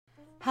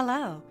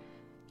Hello,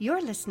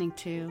 you're listening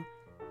to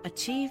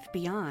Achieve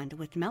Beyond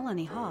with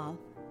Melanie Hall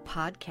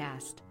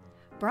podcast,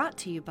 brought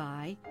to you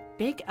by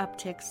Big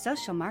Uptick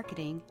Social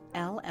Marketing,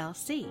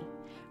 LLC,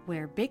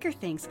 where bigger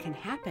things can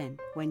happen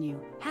when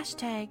you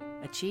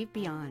 #Achieve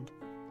Beyond.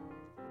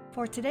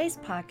 For today's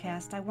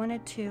podcast, I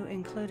wanted to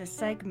include a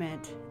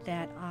segment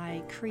that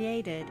I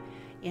created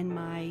in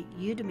my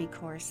Udemy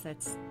course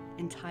that's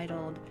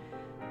entitled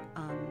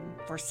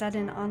For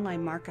Sudden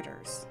Online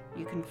Marketers.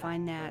 You can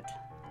find that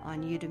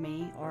on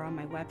Udemy or on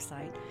my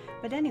website.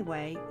 But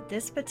anyway,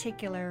 this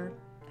particular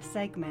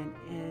segment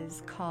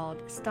is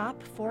called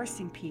Stop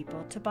Forcing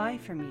People to Buy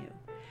From You.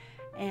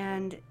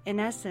 And in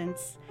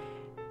essence,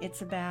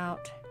 it's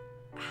about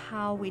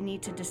how we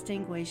need to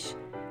distinguish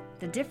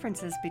the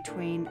differences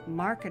between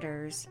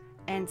marketers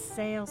and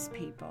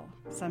salespeople.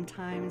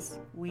 Sometimes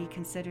we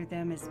consider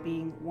them as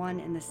being one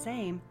and the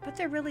same, but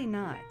they're really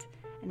not.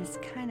 And it's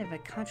kind of a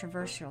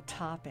controversial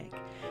topic,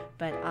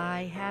 but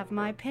I have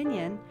my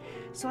opinion.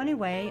 So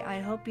anyway, I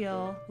hope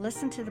you'll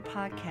listen to the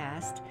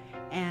podcast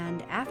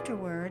and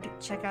afterward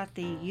check out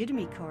the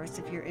Udemy course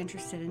if you're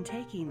interested in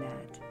taking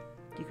that.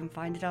 You can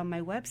find it on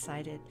my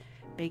website at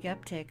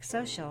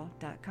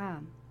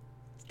bigupticksocial.com.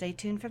 Stay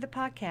tuned for the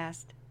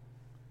podcast.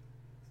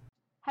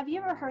 Have you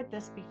ever heard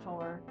this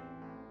before?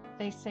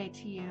 They say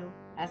to you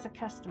as a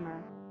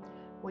customer,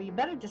 well, you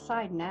better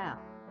decide now.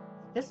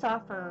 This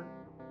offer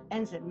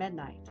ends at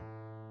midnight.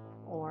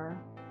 Or,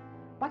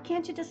 why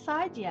can't you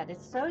decide yet?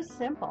 It's so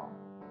simple.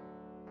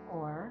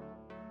 Or,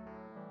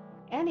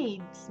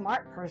 any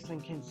smart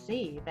person can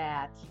see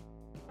that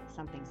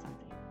something.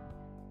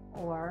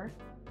 Or,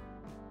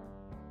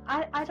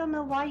 I don't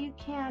know why you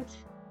can't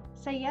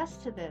say yes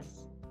to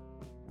this.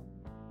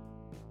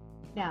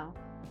 Now,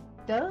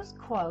 those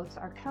quotes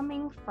are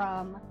coming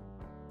from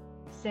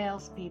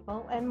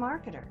salespeople and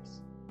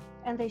marketers,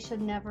 and they should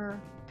never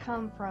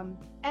come from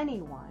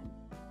anyone.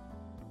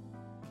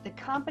 The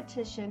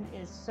competition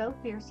is so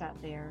fierce out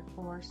there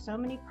for so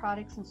many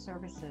products and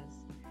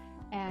services,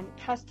 and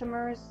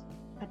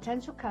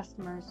potential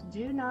customers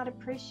do not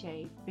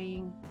appreciate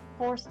being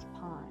forced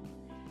upon.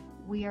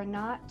 We are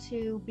not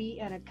to be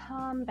in a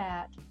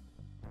combat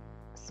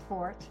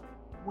sport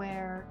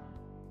where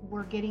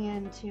we're getting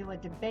into a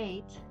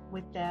debate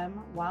with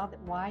them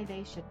why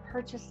they should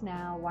purchase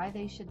now, why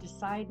they should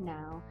decide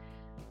now.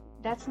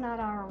 That's not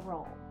our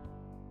role.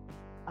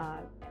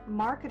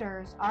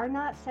 Marketers are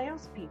not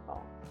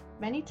salespeople.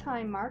 Many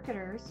times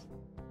marketers,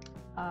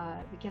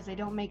 because they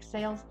don't make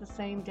sales the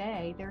same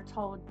day, they're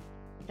told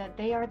that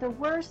they are the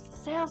worst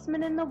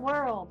salesman in the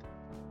world.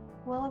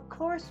 Well, of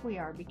course we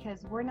are,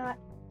 because we're not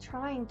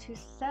trying to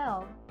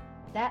sell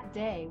that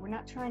day. We're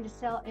not trying to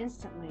sell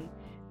instantly.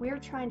 We are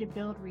trying to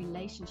build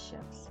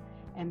relationships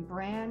and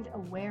brand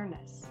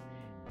awareness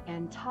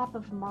and top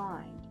of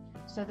mind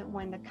so that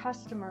when the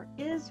customer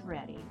is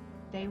ready,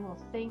 they will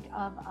think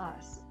of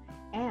us.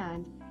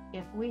 And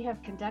if we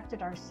have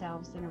conducted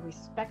ourselves in a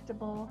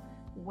respectable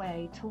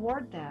way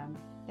toward them,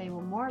 they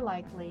will more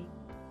likely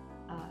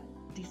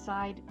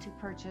decide to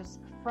purchase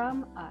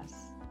from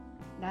us,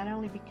 not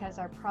only because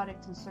our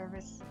product and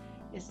service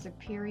is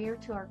superior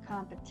to our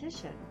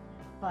competition,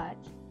 but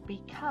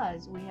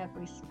because we have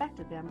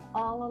respected them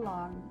all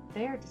along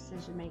their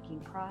decision-making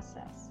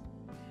process.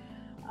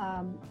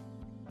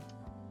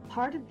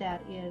 Part of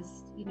that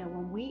is,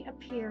 when we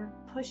appear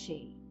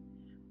pushy,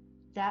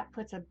 that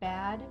puts a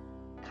bad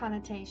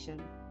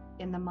connotation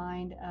in the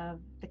mind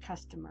of the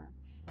customer.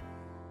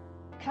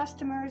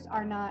 Customers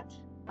are not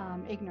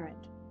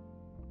ignorant.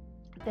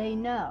 They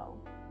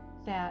know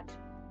that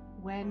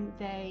when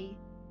they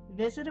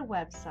visit a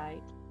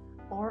website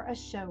or a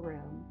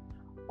showroom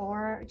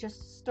or just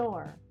a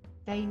store,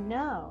 they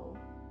know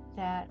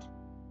that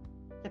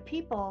the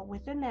people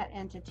within that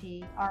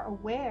entity are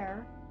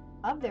aware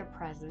of their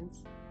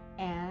presence,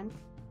 and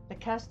the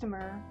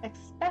customer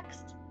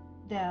expects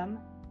them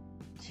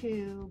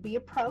to be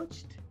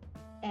approached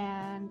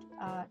and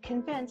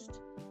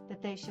convinced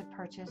that they should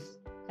purchase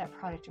that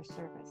product or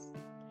service.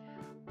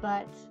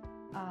 But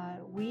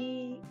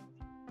we,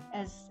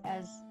 as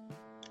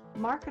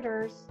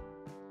marketers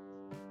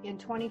in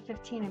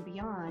 2015 and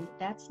beyond,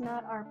 that's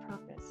not our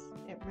purpose.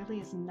 It really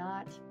is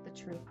not the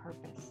true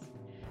purpose.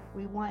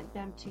 We want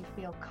them to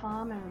feel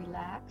calm and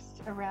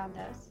relaxed around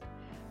us.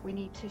 We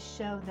need to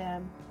show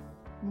them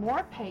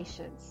more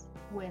patience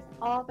with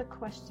all the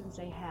questions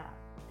they have.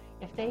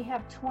 If they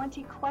have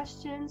 20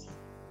 questions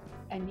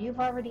and you've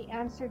already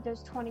answered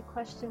those 20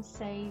 questions,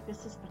 say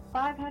this is the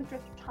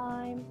 500th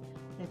time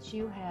that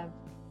you have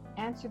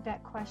answered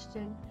that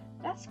question,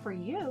 that's for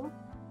you,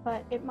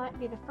 but it might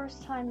be the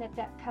first time that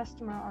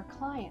customer or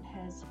client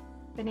has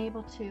been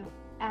able to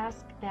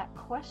ask that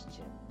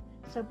question.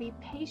 So be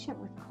patient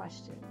with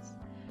questions.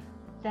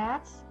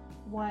 That's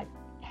what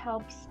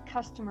helps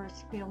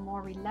customers feel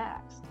more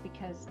relaxed,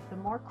 because the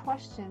more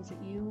questions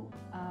that you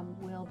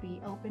will be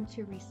open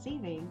to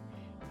receiving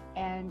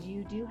and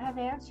you do have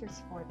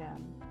answers for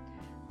them,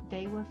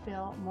 they will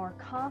feel more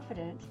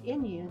confident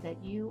in you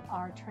that you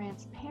are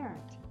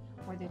transparent,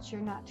 or that you're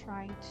not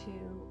trying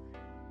to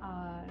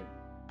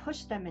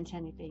push them into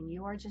anything.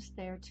 You are just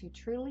there to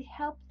truly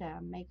help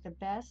them make the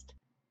best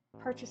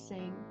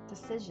purchasing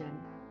decision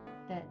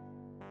that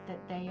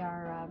they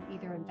are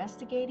either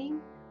investigating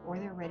or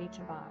they're ready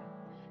to buy.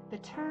 The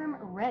term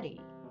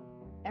ready,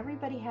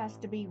 everybody has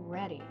to be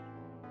ready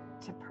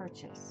to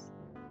purchase.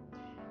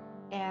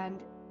 And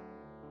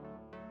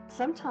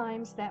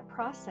sometimes that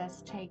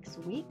process takes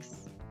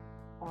weeks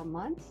or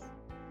months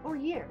or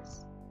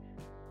years.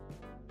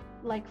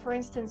 Like, for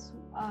instance,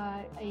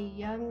 a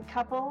young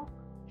couple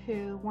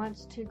who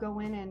wants to go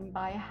in and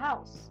buy a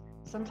house.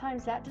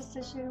 Sometimes that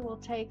decision will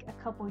take a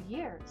couple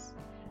years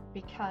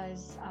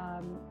because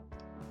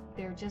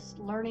they're just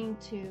learning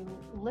to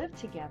live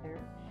together.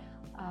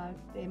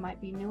 They might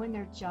be new in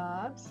their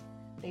jobs.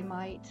 They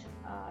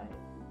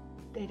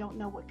don't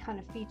know what kind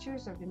of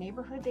features or the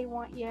neighborhood they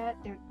want yet.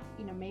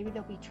 Maybe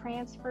they'll be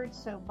transferred.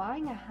 So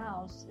buying a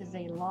house is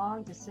a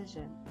long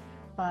decision.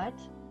 But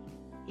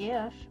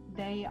if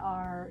they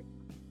are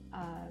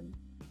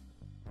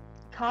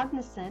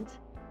cognizant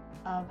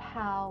of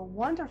how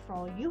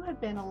wonderful you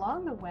have been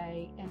along the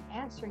way in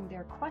answering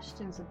their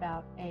questions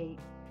about a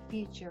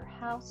future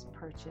house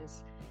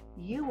purchase,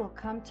 you will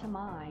come to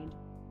mind.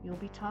 You'll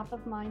be top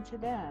of mind to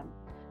them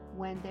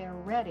when they're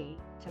ready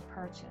to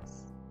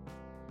purchase.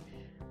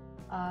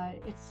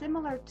 It's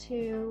similar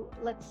to,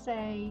 let's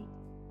say,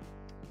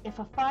 if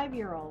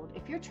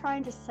you're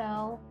trying to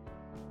sell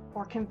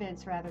or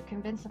convince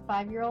a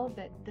 5-year-old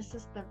that this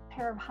is the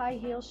pair of high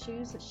heel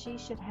shoes that she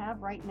should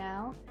have right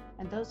now,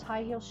 and those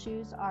high heel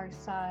shoes are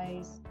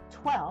size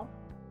 12,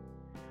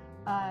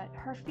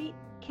 her feet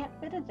can't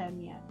fit in them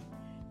yet.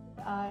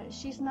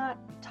 She's not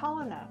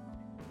tall enough.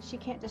 She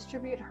can't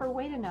distribute her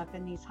weight enough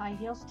in these high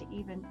heels to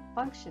even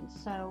function.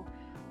 So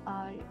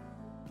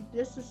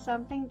this is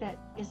something that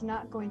is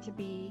not going to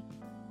be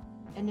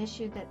an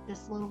issue that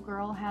this little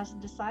girl has to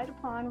decide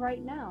upon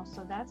right now.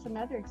 So that's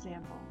another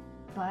example.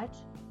 But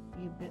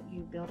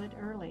you build it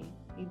early.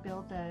 You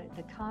build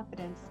the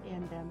confidence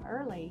in them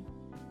early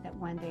that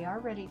when they are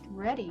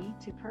ready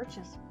to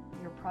purchase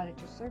your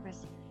product or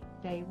service,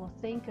 they will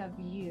think of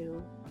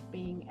you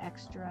being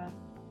extra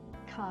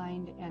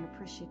kind and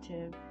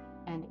appreciative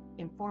and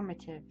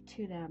informative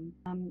to them.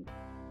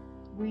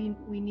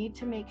 We need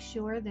to make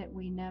sure that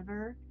we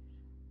never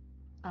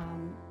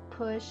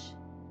push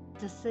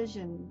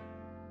decision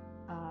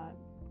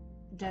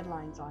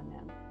deadlines on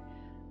them,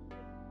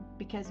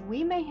 because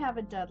we may have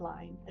a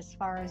deadline as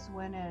far as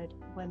when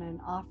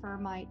an offer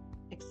might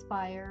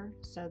expire,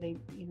 so they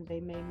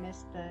may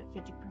miss the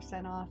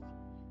 50% off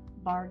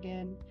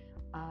bargain.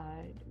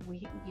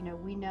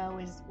 We know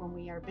is when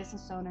we are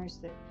business owners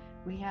that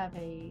we have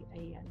a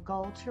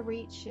goal to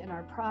reach in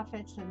our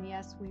profits, and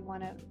yes, we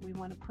want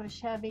to push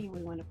heavy.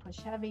 We want to push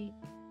heavy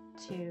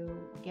to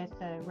get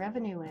the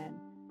revenue in,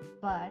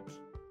 but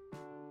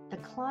the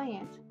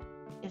client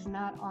is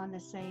not on the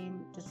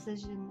same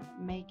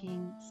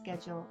decision-making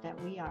schedule that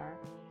we are,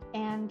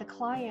 and the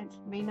client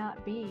may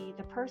not be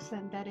the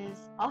person that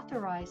is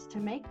authorized to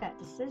make that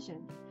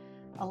decision.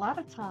 A lot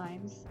of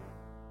times,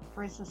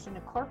 for instance, in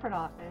a corporate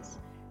office,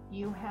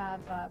 you have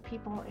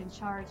people in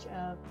charge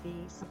of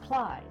the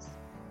supplies,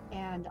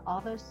 and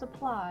all those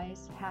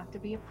supplies have to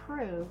be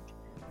approved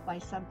by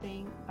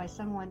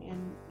someone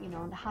in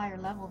on the higher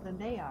level than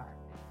they are,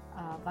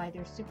 by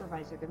their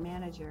supervisor, the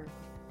manager,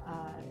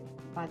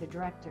 by the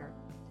director.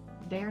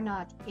 They're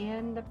not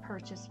in the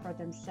purchase for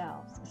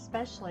themselves,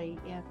 especially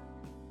if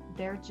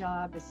their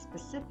job is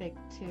specific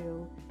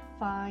to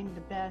find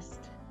the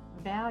best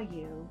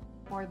value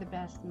for the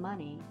best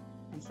money,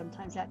 and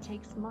sometimes that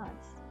takes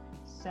months.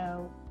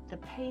 So the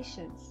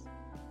patience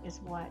is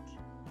what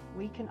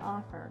we can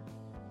offer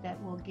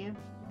that will give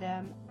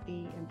them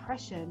the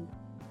impression,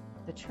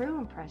 the true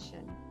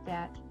impression,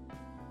 that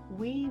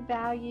we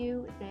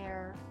value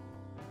their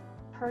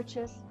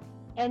purchase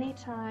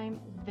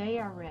anytime they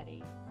are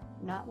ready,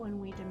 not when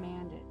we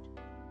demand it.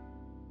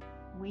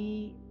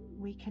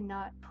 We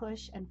cannot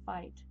push and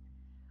fight.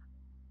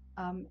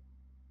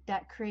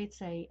 That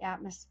creates an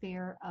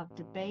atmosphere of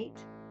debate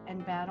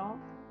and battle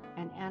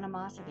and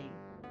animosity,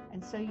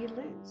 and so you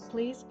lose.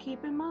 Please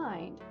keep in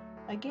mind,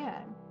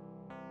 again,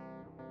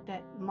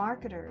 that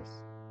marketers,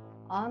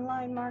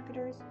 online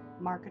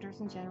marketers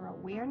in general,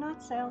 we are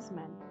not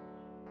salesmen.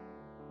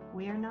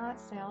 We are not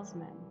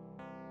salesmen.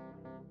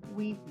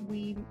 We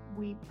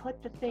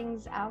put the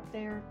things out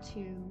there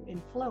to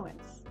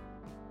influence,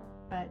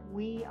 but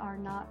we are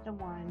not the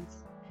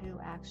ones who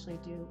actually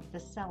do the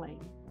selling.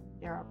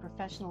 There are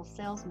professional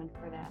salesmen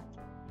for that.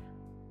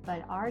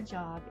 But our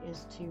job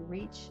is to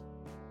reach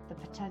the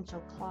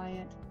potential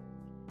client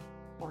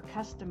or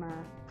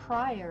customer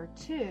prior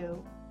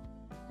to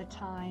the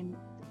time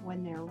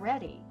when they're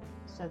ready,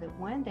 so that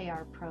when they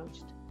are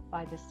approached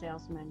by the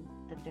salesman,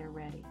 that they're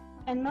ready.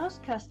 And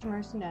most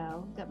customers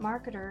know that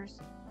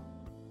marketers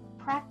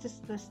practice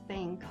this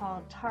thing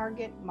called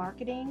target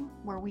marketing,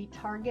 where we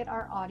target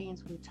our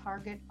audience, we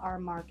target our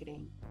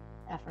marketing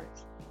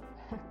efforts.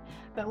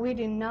 But we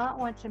do not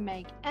want to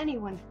make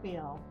anyone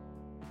feel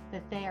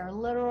that they are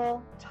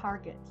literal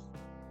targets,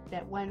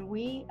 that when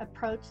we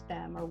approach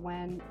them or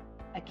when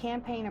a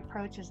campaign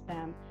approaches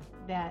them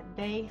that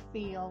they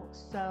feel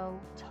so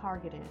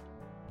targeted.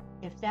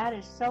 If that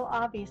is so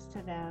obvious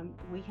to them,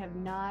 we have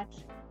not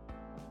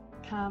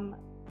come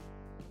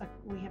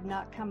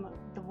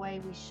the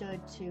way we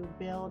should to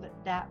build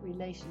that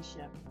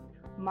relationship.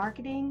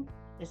 Marketing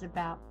is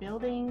about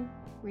building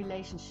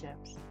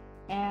relationships,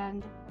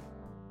 and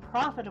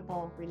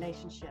profitable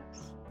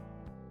relationships,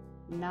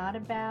 not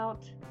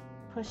about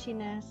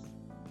pushiness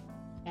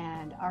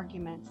and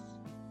arguments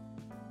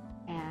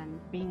and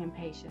being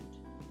impatient.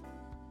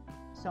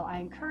 So I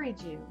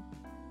encourage you,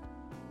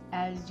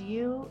 as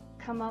you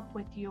come up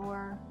with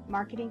your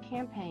marketing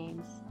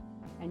campaigns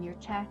and your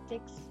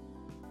tactics,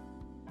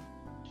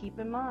 keep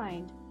in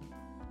mind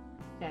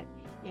that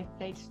if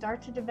they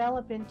start to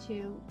develop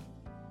into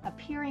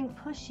appearing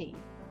pushy,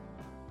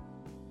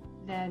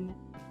 then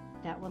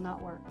that will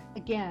not work.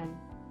 Again,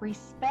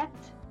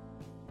 respect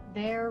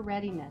their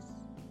readiness.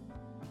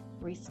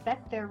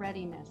 Respect their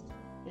readiness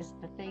is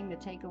the thing to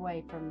take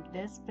away from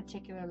this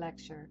particular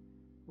lecture.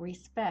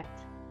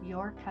 Respect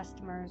your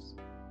customers'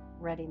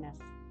 readiness.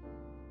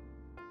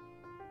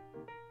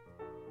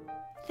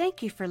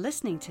 Thank you for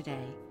listening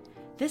today.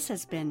 This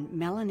has been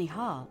Melanie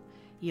Hall,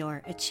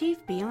 your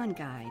Achieve Beyond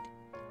Guide.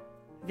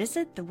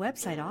 Visit the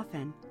website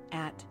often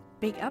at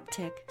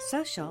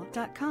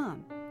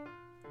bigupticksocial.com.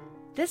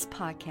 This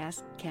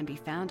podcast can be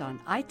found on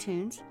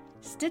iTunes,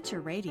 Stitcher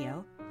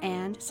Radio,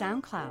 and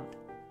SoundCloud.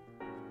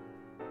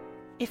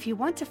 If you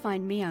want to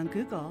find me on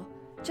Google,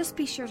 just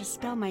be sure to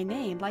spell my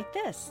name like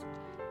this,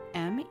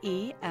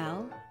 Meloney,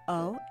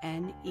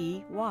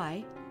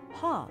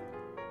 Hall.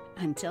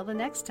 Until the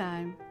next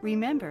time,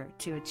 remember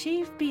to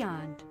achieve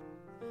beyond.